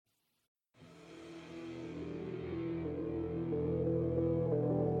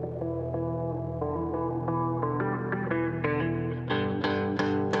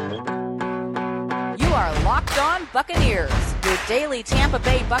Buccaneers, your daily Tampa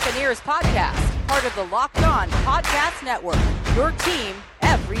Bay Buccaneers podcast, part of the Locked On Podcast Network, your team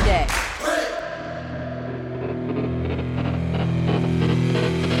every day.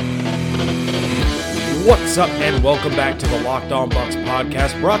 What's up, and welcome back to the Locked On Bucs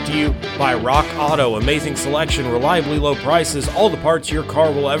podcast, brought to you by Rock Auto. Amazing selection, reliably low prices, all the parts your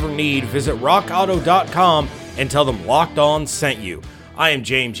car will ever need. Visit rockauto.com and tell them Locked On sent you. I am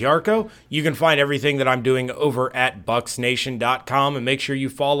James Yarcho. You can find everything that I'm doing over at bucsnation.com, and make sure you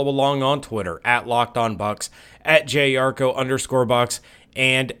follow along on Twitter at LockedOnBucs, at JYarcho_Bucs,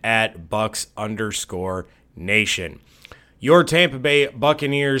 and at Bucs_Nation. Your Tampa Bay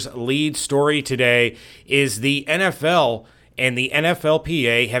Buccaneers lead story today is the NFL and the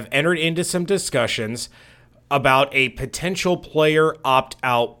NFLPA have entered into some discussions about a potential player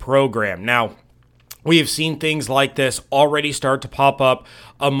opt-out program. Now, we have seen things like this already start to pop up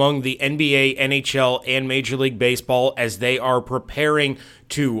among the NBA, NHL, and Major League Baseball as they are preparing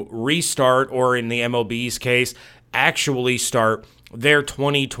to restart, or in the MLB's case, actually start their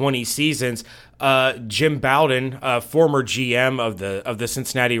 2020 seasons. Jim Bowden, former GM of the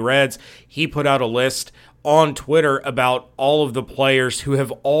Cincinnati Reds, he put out a list on Twitter about all of the players who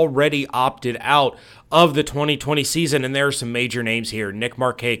have already opted out of the 2020 season, and there are some major names here: Nick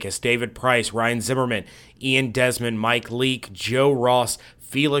Markakis, David Price, Ryan Zimmerman, Ian Desmond, Mike Leake, Joe Ross,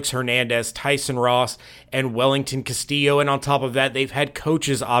 Felix Hernandez, Tyson Ross, and Wellington Castillo. And on top of that, they've had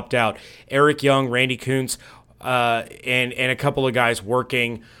coaches opt out: Eric Young, Randy Kuntz, and a couple of guys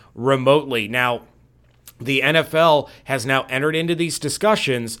working remotely. Now, the NFL has now entered into these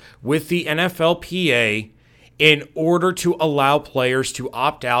discussions with the NFLPA in order to allow players to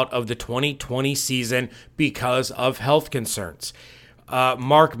opt out of the 2020 season because of health concerns.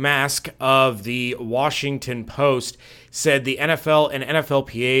 Mark Mask of the Washington Post said the NFL and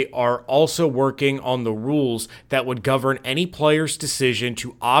NFLPA are also working on the rules that would govern any player's decision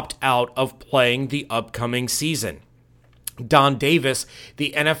to opt out of playing the upcoming season. Don Davis,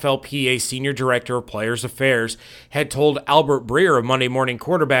 the NFLPA Senior Director of Players Affairs, had told Albert Breer of Monday Morning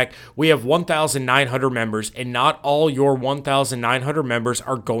Quarterback, "We have 1,900 members, and not all your 1,900 members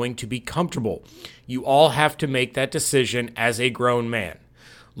are going to be comfortable. You all have to make that decision as a grown man."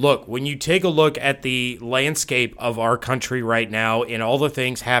 Look, when you take a look at the landscape of our country right now and all the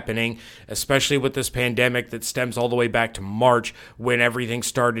things happening, especially with this pandemic that stems all the way back to March when everything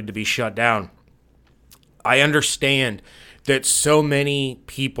started to be shut down, I understand that so many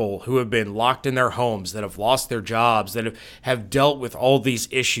people who have been locked in their homes, that have lost their jobs, that have dealt with all these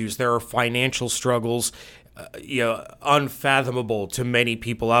issues, there are financial struggles, unfathomable to many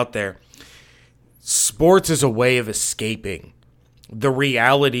people out there. Sports is a way of escaping the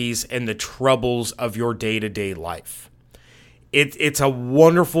realities and the troubles of your day-to-day life. It's a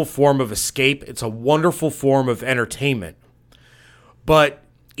wonderful form of escape. It's a wonderful form of entertainment. But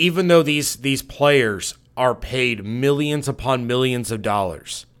even though these players are paid millions upon millions of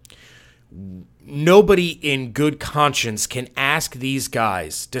dollars, nobody in good conscience can ask these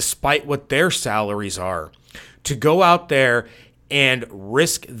guys, despite what their salaries are, to go out there and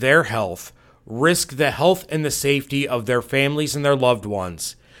risk their health, risk the health and the safety of their families and their loved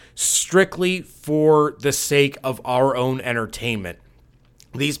ones, strictly for the sake of our own entertainment.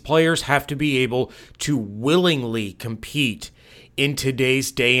 These players have to be able to willingly compete in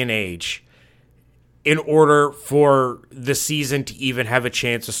today's day and age in order for the season to even have a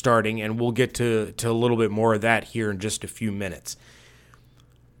chance of starting, and we'll get to a little bit more of that here in just a few minutes.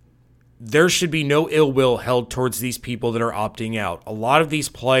 There should be no ill will held towards these people that are opting out. A lot of these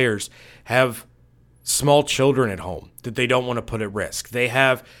players have small children at home that they don't want to put at risk. They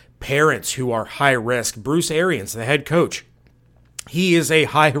have parents who are high risk. Bruce Arians, the head coach, he is a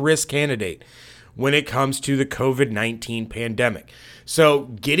high risk candidate when it comes to the COVID-19 pandemic. So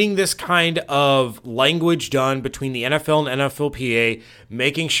getting this kind of language done between the NFL and NFLPA,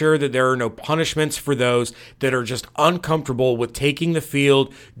 making sure that there are no punishments for those that are just uncomfortable with taking the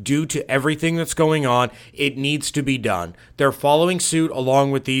field due to everything that's going on, it needs to be done. They're following suit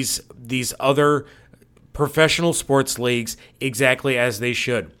along with these other professional sports leagues exactly as they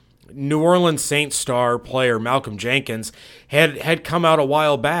should. New Orleans Saints star player Malcolm Jenkins had come out a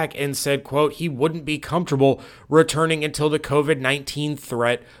while back and said, quote, he wouldn't be comfortable returning until the COVID-19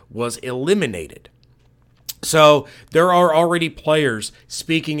 threat was eliminated. So there are already players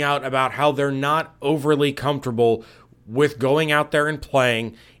speaking out about how they're not overly comfortable with going out there and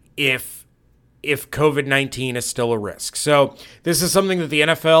playing if if COVID-19 is still a risk. So this is something that the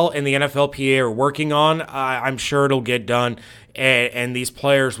NFL and the NFLPA are working on. I'm sure it'll get done, and these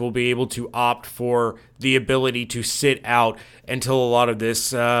players will be able to opt for the ability to sit out until a lot of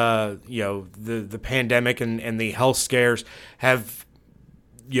this, the pandemic and the health scares have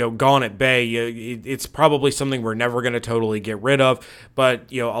gone at bay. It's probably something we're never going to totally get rid of,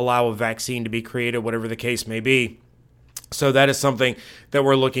 but allow a vaccine to be created, whatever the case may be. So that is something that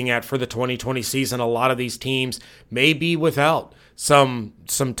we're looking at for the 2020 season. A lot of these teams may be without some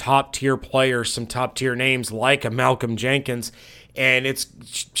top-tier players, some top-tier names like a Malcolm Jenkins, and it's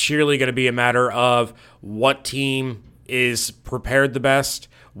surely going to be a matter of what team is prepared the best,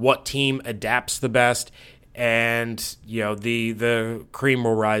 what team adapts the best, and the cream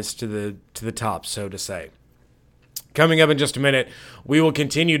will rise to the top, so to say. Coming up in just a minute, we will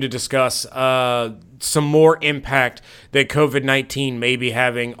continue to discuss some more impact that COVID-19 may be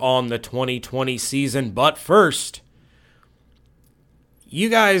having on the 2020 season. But first, you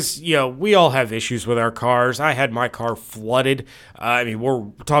guys, we all have issues with our cars. I had my car flooded. We're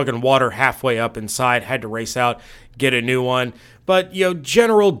talking water halfway up inside. Had to race out, get a new one. But,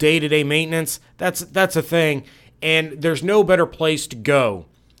 general day-to-day maintenance, that's a thing. And there's no better place to go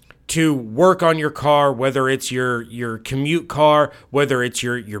to work on your car, whether it's your commute car, whether it's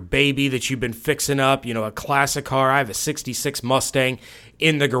your baby that you've been fixing up, a classic car. I have a 66 Mustang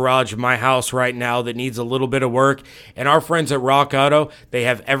in the garage of my house right now that needs a little bit of work. And our friends at Rock Auto, they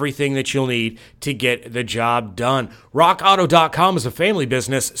have everything that you'll need to get the job done. RockAuto.com is a family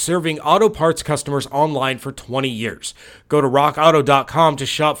business serving auto parts customers online for 20 years. Go to RockAuto.com to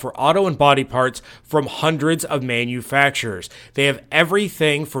shop for auto and body parts from hundreds of manufacturers. They have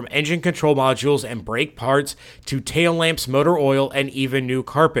everything from engine control modules and brake parts to tail lamps, motor oil, and even new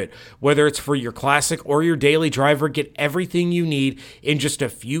carpet. Whether it's for your classic or your daily driver, get everything you need in just a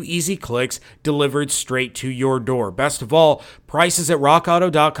few easy clicks delivered straight to your door. Best of all, prices at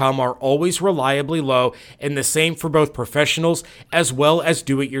RockAuto.com are always reliably low, and the same for both professionals as well as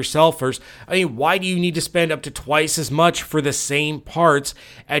do-it-yourselfers. Why do you need to spend up to twice as much for the same parts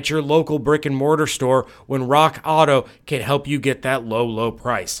at your local brick and mortar store when Rock Auto can help you get that low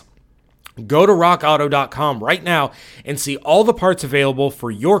price? Go to rockauto.com right now and see all the parts available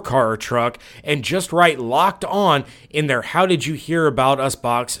for your car or truck, and just write Locked On in their How Did You Hear About Us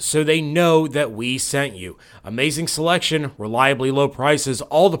box so they know that we sent you. Amazing selection, reliably low prices,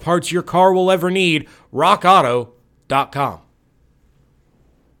 all the parts your car will ever need. rockauto.com.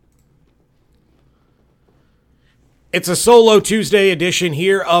 It's a solo Tuesday edition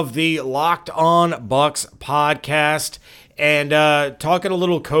here of the Locked On Bucs podcast. And talking a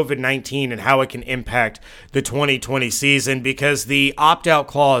little COVID-19 and how it can impact the 2020 season, because the opt-out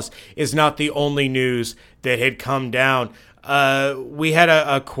clause is not the only news that had come down. We had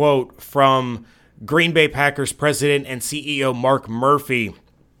a quote from Green Bay Packers president and CEO Mark Murphy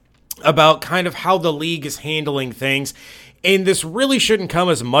about kind of how the league is handling things. And this really shouldn't come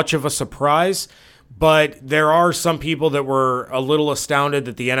as much of a surprise, but there are some people that were a little astounded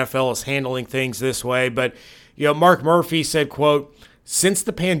that the NFL is handling things this way. But Mark Murphy said, quote, "Since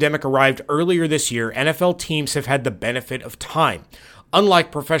the pandemic arrived earlier this year, NFL teams have had the benefit of time.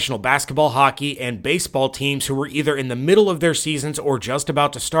 Unlike professional basketball, hockey, and baseball teams who were either in the middle of their seasons or just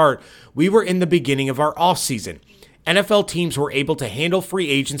about to start, we were in the beginning of our offseason. NFL teams were able to handle free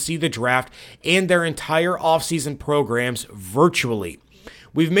agency, the draft, and their entire offseason programs virtually.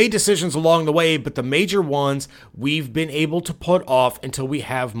 We've made decisions along the way, but the major ones we've been able to put off until we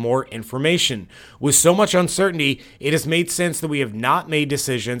have more information. With so much uncertainty, it has made sense that we have not made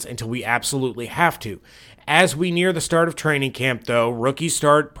decisions until we absolutely have to. As we near the start of training camp, though, rookies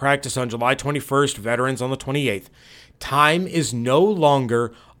start practice on July 21st, veterans on the 28th. Time is no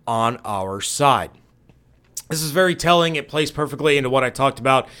longer on our side." This is very telling. It plays perfectly into what I talked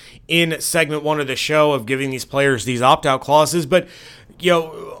about in segment 1 of the show of giving these players these opt-out clauses. But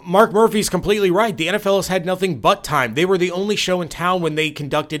Mark Murphy's completely right. The NFL has had nothing but time. They were the only show in town when they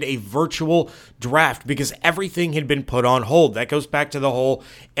conducted a virtual draft because everything had been put on hold. That goes back to the whole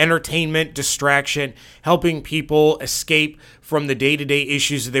entertainment, distraction, helping people escape from the day-to-day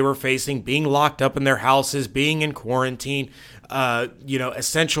issues that they were facing, being locked up in their houses, being in quarantine,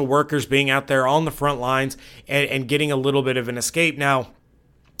 essential workers being out there on the front lines and getting a little bit of an escape. Now,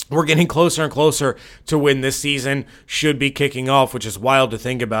 we're getting closer and closer to when this season should be kicking off, which is wild to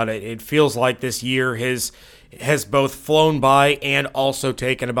think about it. It feels like this year has both flown by and also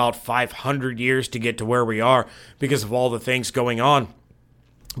taken about 500 years to get to where we are because of all the things going on.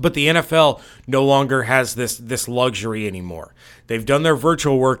 But the NFL no longer has this luxury anymore. They've done their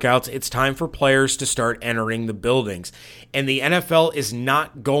virtual workouts. It's time for players to start entering the buildings. And the NFL is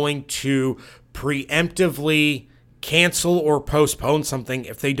not going to preemptively cancel or postpone something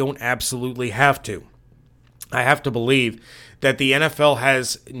if they don't absolutely have to. I have to believe that the NFL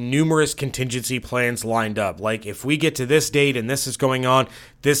has numerous contingency plans lined up. Like, if we get to this date and this is going on,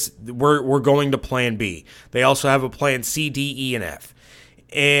 we're going to plan B. They also have a plan C, D, E, and F.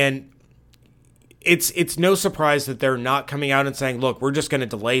 And it's no surprise that they're not coming out and saying, look, we're just going to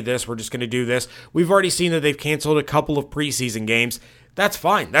delay this, we're just going to do this. We've already seen that they've canceled a couple of preseason games. That's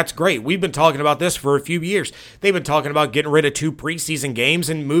fine. That's great. We've been talking about this for a few years. They've been talking about getting rid of 2 preseason games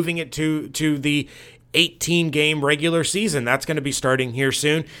and moving it to the 18-game regular season. That's going to be starting here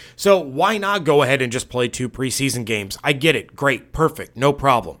soon. So why not go ahead and just play 2 preseason games? I get it. Great. Perfect. No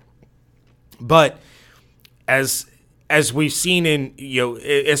problem. But as we've seen in,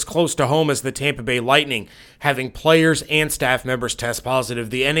 as close to home as the Tampa Bay Lightning, having players and staff members test positive,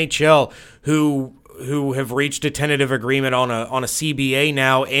 the NHL who have reached a tentative agreement on a CBA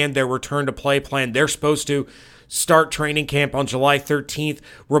now and their return to play plan. They're supposed to start training camp on July 13th,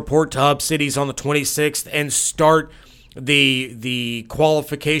 report to Hub Cities on the 26th, and start the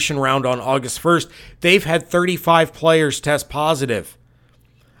qualification round on August 1st. They've had 35 players test positive.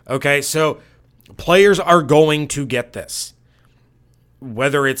 Okay, so players are going to get this.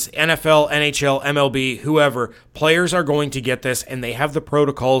 Whether it's NFL, NHL, MLB, whoever, players are going to get this, and they have the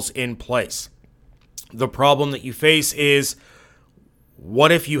protocols in place. The problem that you face is,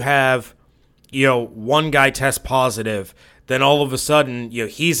 what if you have, one guy test positive, then all of a sudden,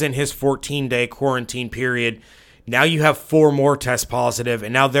 he's in his 14-day quarantine period. Now you have 4 more test positive,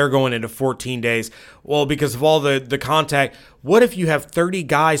 and now they're going into 14 days. Well, because of all the contact, what if you have 30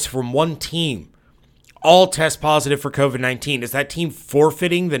 guys from one team all test positive for COVID-19? Is that team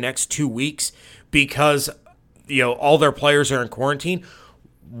forfeiting the next 2 weeks because, all their players are in quarantine?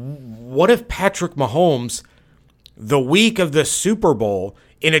 What if Patrick Mahomes, the week of the Super Bowl,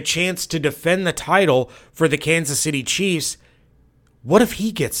 in a chance to defend the title for the Kansas City Chiefs, what if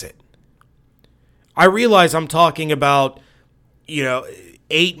he gets it? I realize I'm talking about,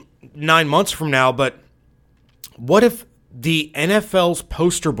 8-9 months from now, but what if the NFL's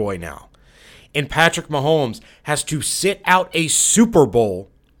poster boy now, and Patrick Mahomes, has to sit out a Super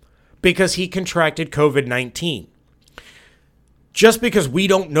Bowl because he contracted COVID-19? Just because we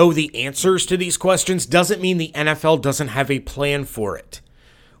don't know the answers to these questions doesn't mean the NFL doesn't have a plan for it.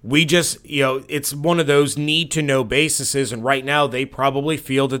 We just, it's one of those need-to-know bases, and right now they probably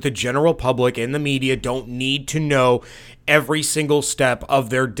feel that the general public and the media don't need to know every single step of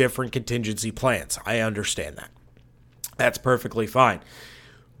their different contingency plans. I understand that. That's perfectly fine.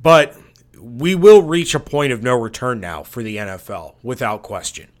 But we will reach a point of no return now for the NFL, without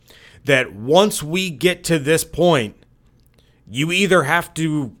question. That once we get to this point, you either have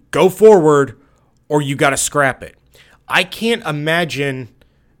to go forward or you got to scrap it. I can't imagine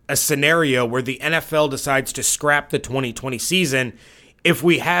a scenario where the NFL decides to scrap the 2020 season if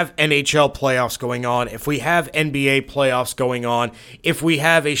we have NHL playoffs going on, if we have NBA playoffs going on, if we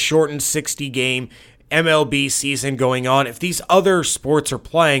have a shortened 60-game MLB season going on. If these other sports are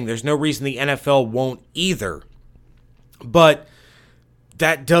playing, there's no reason the NFL won't either. But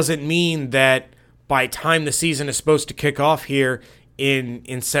that doesn't mean that by the time the season is supposed to kick off here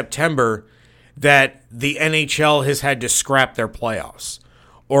in September, that the NHL has had to scrap their playoffs.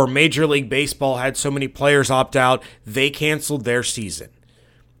 Or Major League Baseball had so many players opt out, they canceled their season.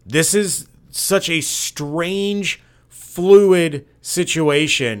 This is such a strange, fluid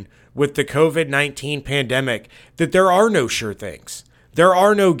situation with the COVID-19 pandemic that there are no sure things. There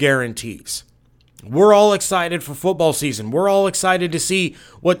are no guarantees. We're all excited for football season. We're all excited to see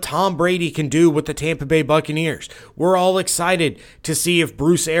what Tom Brady can do with the Tampa Bay Buccaneers. We're all excited to see if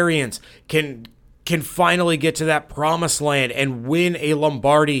Bruce Arians can finally get to that promised land and win a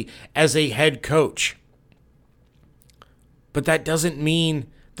Lombardi as a head coach. But that doesn't mean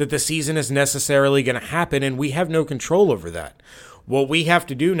that the season is necessarily going to happen, and we have no control over that. What we have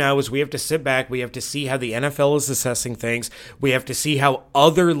to do now is we have to sit back. We have to see how the NFL is assessing things. We have to see how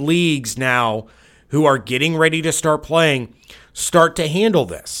other leagues now who are getting ready to start playing start to handle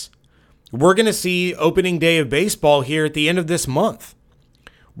this. We're going to see opening day of baseball here at the end of this month.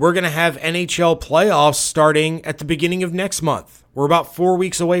 We're going to have NHL playoffs starting at the beginning of next month. We're about 4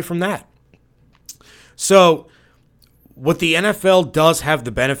 weeks away from that. So what the NFL does have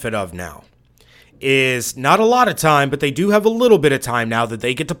the benefit of now is not a lot of time, but they do have a little bit of time now that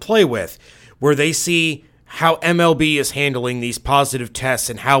they get to play with, where they see how MLB is handling these positive tests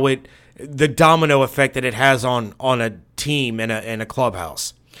and how the domino effect that it has on a team and a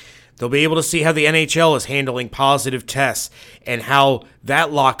clubhouse. They'll be able to see how the NHL is handling positive tests and how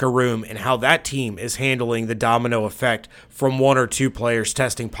that locker room and how that team is handling the domino effect from one or two players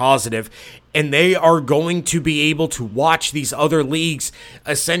testing positive. And they are going to be able to watch these other leagues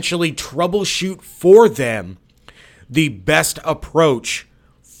essentially troubleshoot for them the best approach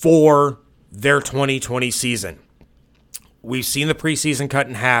for their 2020 season. We've seen the preseason cut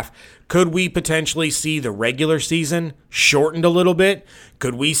in half. Could we potentially see the regular season shortened a little bit?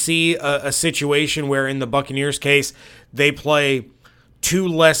 Could we see a situation where, in the Buccaneers' case, they play 2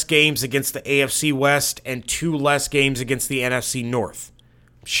 less games against the AFC West and 2 less games against the NFC North?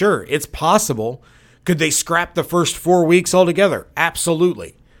 Sure, it's possible. Could they scrap the first 4 weeks altogether?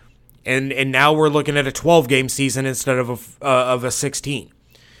 Absolutely. And now we're looking at a 12-game season instead of a 16.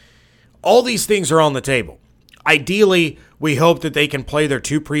 All these things are on the table. Ideally, we hope that they can play their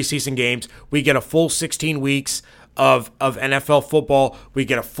 2 preseason games. We get a full 16 weeks of NFL football. We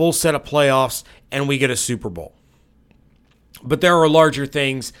get a full set of playoffs, and we get a Super Bowl. But there are larger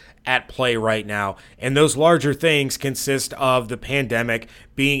things at play right now, and those larger things consist of the pandemic,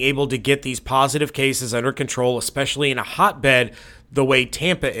 being able to get these positive cases under control, especially in a hotbed the way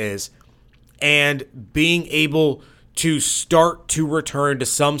Tampa is, and being able to start to return to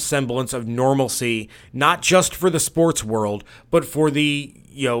some semblance of normalcy, not just for the sports world, but for the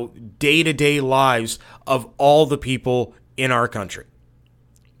day-to-day lives of all the people in our country.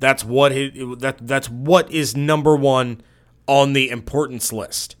 That's what is number one on the importance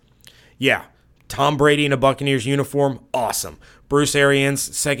list. Yeah, Tom Brady in a Buccaneers uniform, awesome. Bruce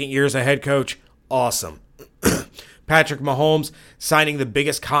Arians, second year as a head coach, awesome. Patrick Mahomes signing the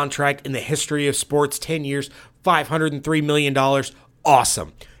biggest contract in the history of sports, 10 years, $503 million,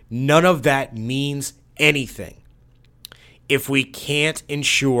 awesome. None of that means anything if we can't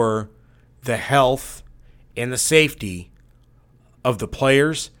ensure the health and the safety of the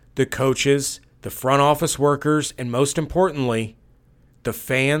players, the coaches, the front office workers, and most importantly, the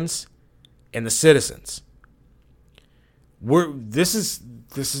fans and the citizens. This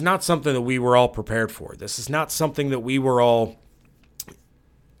is not something that we were all prepared for. This is not something that we were all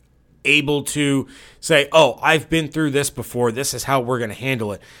able to say, oh, I've been through this before. This is how we're going to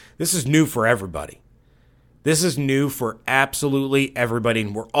handle it. This is new for everybody. This is new for absolutely everybody,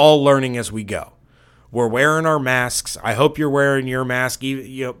 and we're all learning as we go. We're wearing our masks. I hope you're wearing your mask.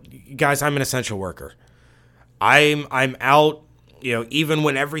 Guys, I'm an essential worker. I'm out. Even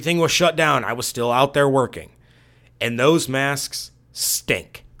when everything was shut down, I was still out there working. And those masks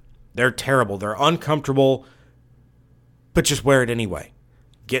stink. They're terrible. They're uncomfortable, but just wear it anyway.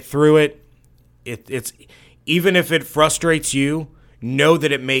 Get through it. It's even if it frustrates you, know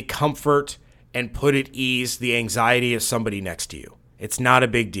that it may comfort and put at ease the anxiety of somebody next to you. It's not a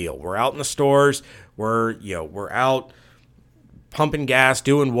big deal. We're out in the stores. We're out pumping gas,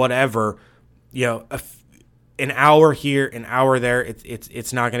 doing whatever. An hour here, an hour there.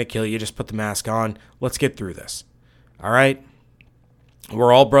 It's not going to kill you. Just put the mask on. Let's get through this. All right?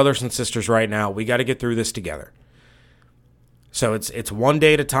 We're all brothers and sisters right now. We got to get through this together. So it's one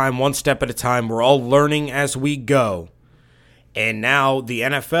day at a time, one step at a time. We're all learning as we go. And now the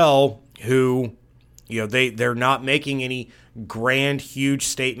NFL, who, they're not making any grand, huge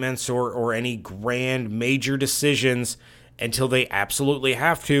statements or any grand, major decisions until they absolutely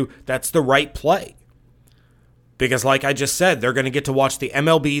have to. That's the right play. Because like I just said, they're going to get to watch the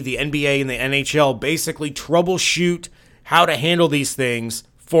MLB, the NBA, and the NHL basically troubleshoot how to handle these things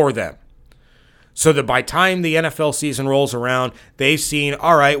for them. So that by the time the NFL season rolls around, they've seen,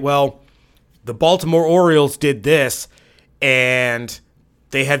 all right, well, the Baltimore Orioles did this, and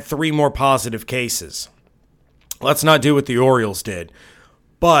they had 3 more positive cases. Let's not do what the Orioles did.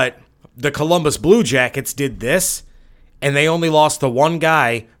 But the Columbus Blue Jackets did this, and they only lost the one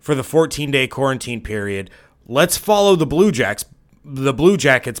guy for the 14-day quarantine period. Let's follow the Blue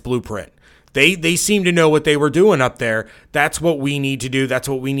Jackets blueprint. They seem to know what they were doing up there. That's what we need to do. That's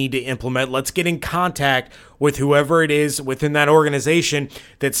what we need to implement. Let's get in contact with whoever it is within that organization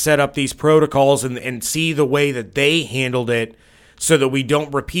that set up these protocols and see the way that they handled it so that we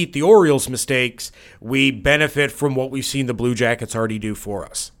don't repeat the Orioles' mistakes. We benefit from what we've seen the Blue Jackets already do for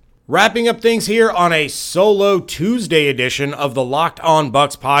us. Wrapping up things here on a solo Tuesday edition of the Locked On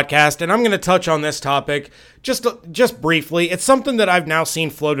Bucs podcast, and I'm going to touch on this topic just briefly. It's something that I've now seen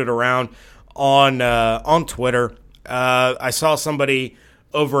floated around on Twitter. I saw somebody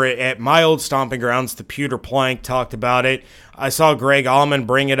over at my old stomping grounds, the Pewter Plank, talked about it. I saw Greg Allman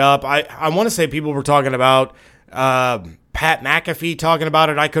bring it up. I want to say people were talking about Pat McAfee talking about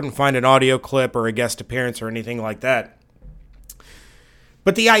it. I couldn't find an audio clip or a guest appearance or anything like that.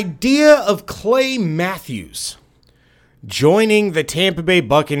 But the idea of Clay Matthews joining the Tampa Bay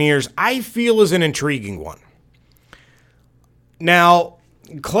Buccaneers, I feel is an intriguing one. Now,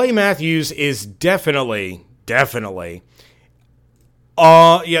 Clay Matthews is definitely, he's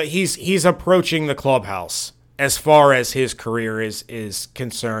approaching the clubhouse as far as his career is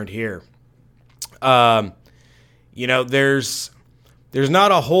concerned here. There's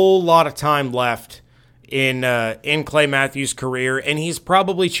not a whole lot of time left in Clay Matthews' career, and he's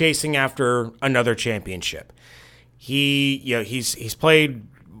probably chasing after another championship. He's played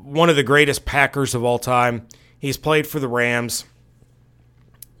one of the greatest Packers of all time. He's played for the Rams,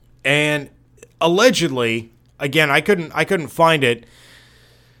 and allegedly, again, I couldn't find it.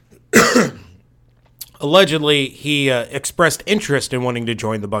 Allegedly, he expressed interest in wanting to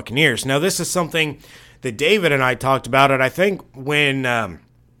join the Buccaneers. Now, this is something that David and I talked about, and I think when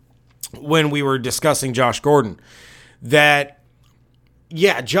we were discussing Josh Gordon, that,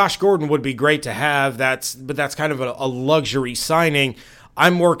 yeah, Josh Gordon would be great to have, but that's kind of a luxury signing.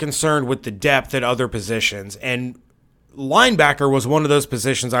 I'm more concerned with the depth at other positions, and linebacker was one of those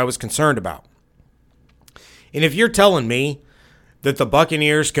positions I was concerned about. And if you're telling me that the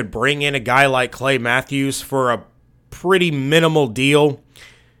Buccaneers could bring in a guy like Clay Matthews for a pretty minimal deal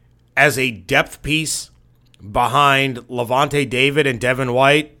as a depth piece behind Lavonte David and Devin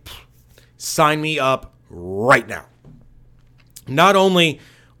White, sign me up right now. Not only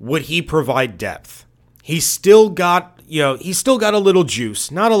would he provide depth, he's still got a little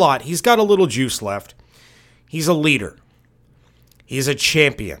juice. Not a lot. He's got a little juice left. He's a leader. He's a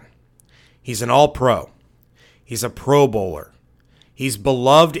champion. He's an all-pro. He's a Pro Bowler. He's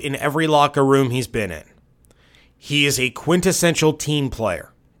beloved in every locker room he's been in. He is a quintessential team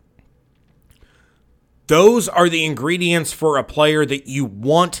player. Those are the ingredients for a player that you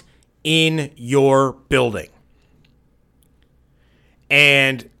want in your building.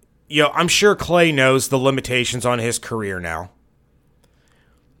 And, I'm sure Clay knows the limitations on his career now.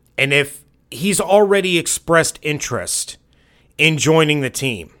 And if he's already expressed interest in joining the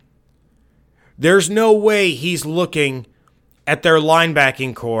team, there's no way he's looking at their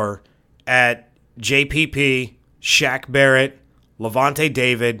linebacking core at JPP, Shaq Barrett, Lavonte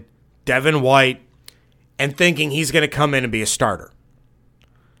David, Devin White, and thinking he's going to come in and be a starter.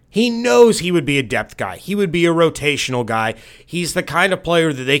 He knows he would be a depth guy. He would be a rotational guy. He's the kind of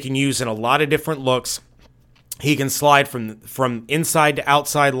player that they can use in a lot of different looks. He can slide from inside to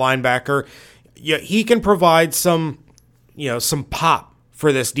outside linebacker. Yeah, he can provide some pop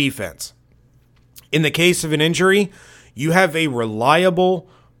for this defense. In the case of an injury, you have a reliable,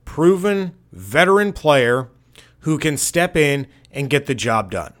 proven veteran player who can step in and get the job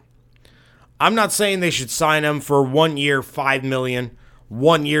done. I'm not saying they should sign him for 1 year, $5 million,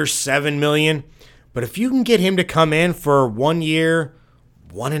 1 year, $7 million, but if you can get him to come in for 1 year,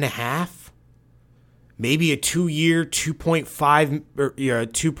 1.5, maybe a 2 year, 2.5 or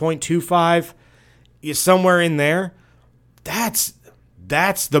 2.25, somewhere in there, that's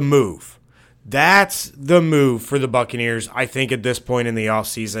the move. That's the move for the Buccaneers, I think, at this point in the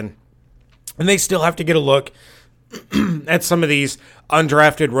offseason. And they still have to get a look at some of these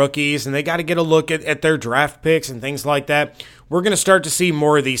undrafted rookies, and they got to get a look at their draft picks and things like that. We're going to start to see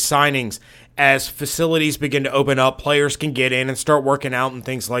more of these signings as facilities begin to open up, players can get in and start working out and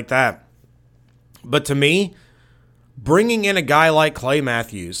things like that. But to me, bringing in a guy like Clay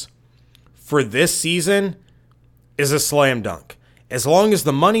Matthews for this season is a slam dunk. As long as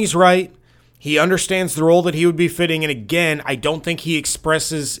the money's right, he understands the role that he would be fitting. And again, I don't think he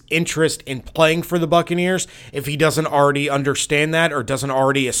expresses interest in playing for the Buccaneers if he doesn't already understand that or doesn't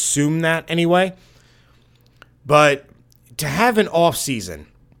already assume that anyway. But to have an offseason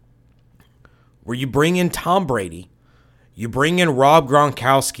where you bring in Tom Brady, you bring in Rob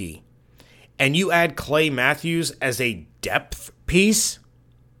Gronkowski, and you add Clay Matthews as a depth piece,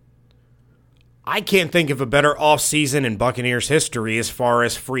 I can't think of a better offseason in Buccaneers history as far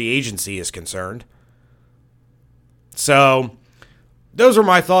as free agency is concerned. So, those are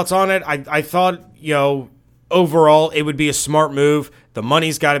my thoughts on it. I thought, overall, it would be a smart move. The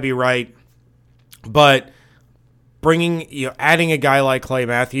money's got to be right. But adding a guy like Clay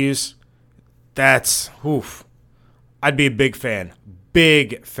Matthews, I'd be a big fan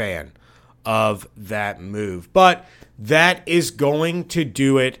of that move. But that is going to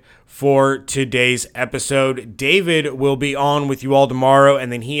do it for today's episode. David will be on with you all tomorrow,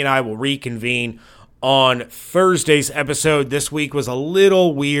 and then he and I will reconvene on Thursday's episode. This week was a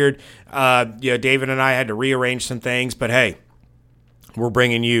little weird. David and I had to rearrange some things, but hey, We're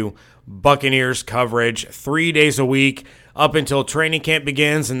bringing you Buccaneers coverage 3 days a week up until training camp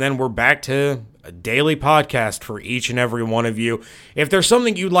begins, and then we're back to a daily podcast for each and every one of you. If there's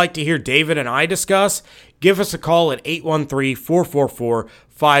something you'd like to hear David and I discuss, give us a call at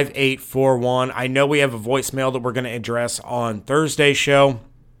 813-444-5841. I know we have a voicemail that we're going to address on Thursday's show,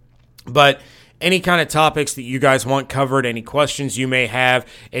 but any kind of topics that you guys want covered, any questions you may have,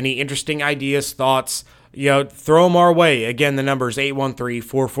 any interesting ideas, thoughts, throw them our way. Again, the number is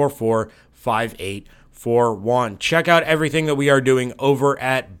 813-444-5841. Check out everything that we are doing over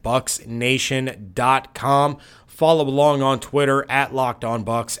at bucsnation.com. Follow along on Twitter at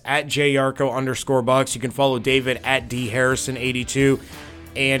LockedOnBucs, at JYarcho_Bucs. You can follow David at DHarrison82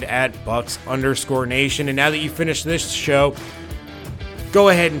 and at Bucs_Nation. And now that you finished this show, go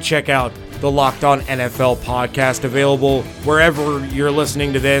ahead and check out the Locked On NFL podcast, available wherever you're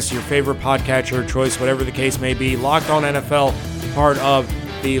listening to this, your favorite podcatcher of choice, whatever the case may be. Locked On NFL, part of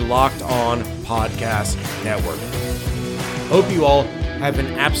the Locked On Podcast Network. Hope you all have an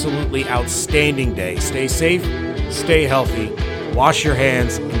absolutely outstanding day. Stay safe, stay healthy, wash your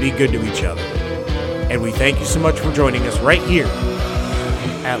hands, and be good to each other. And we thank you so much for joining us right here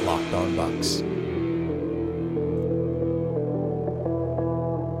at Locked On Bucs.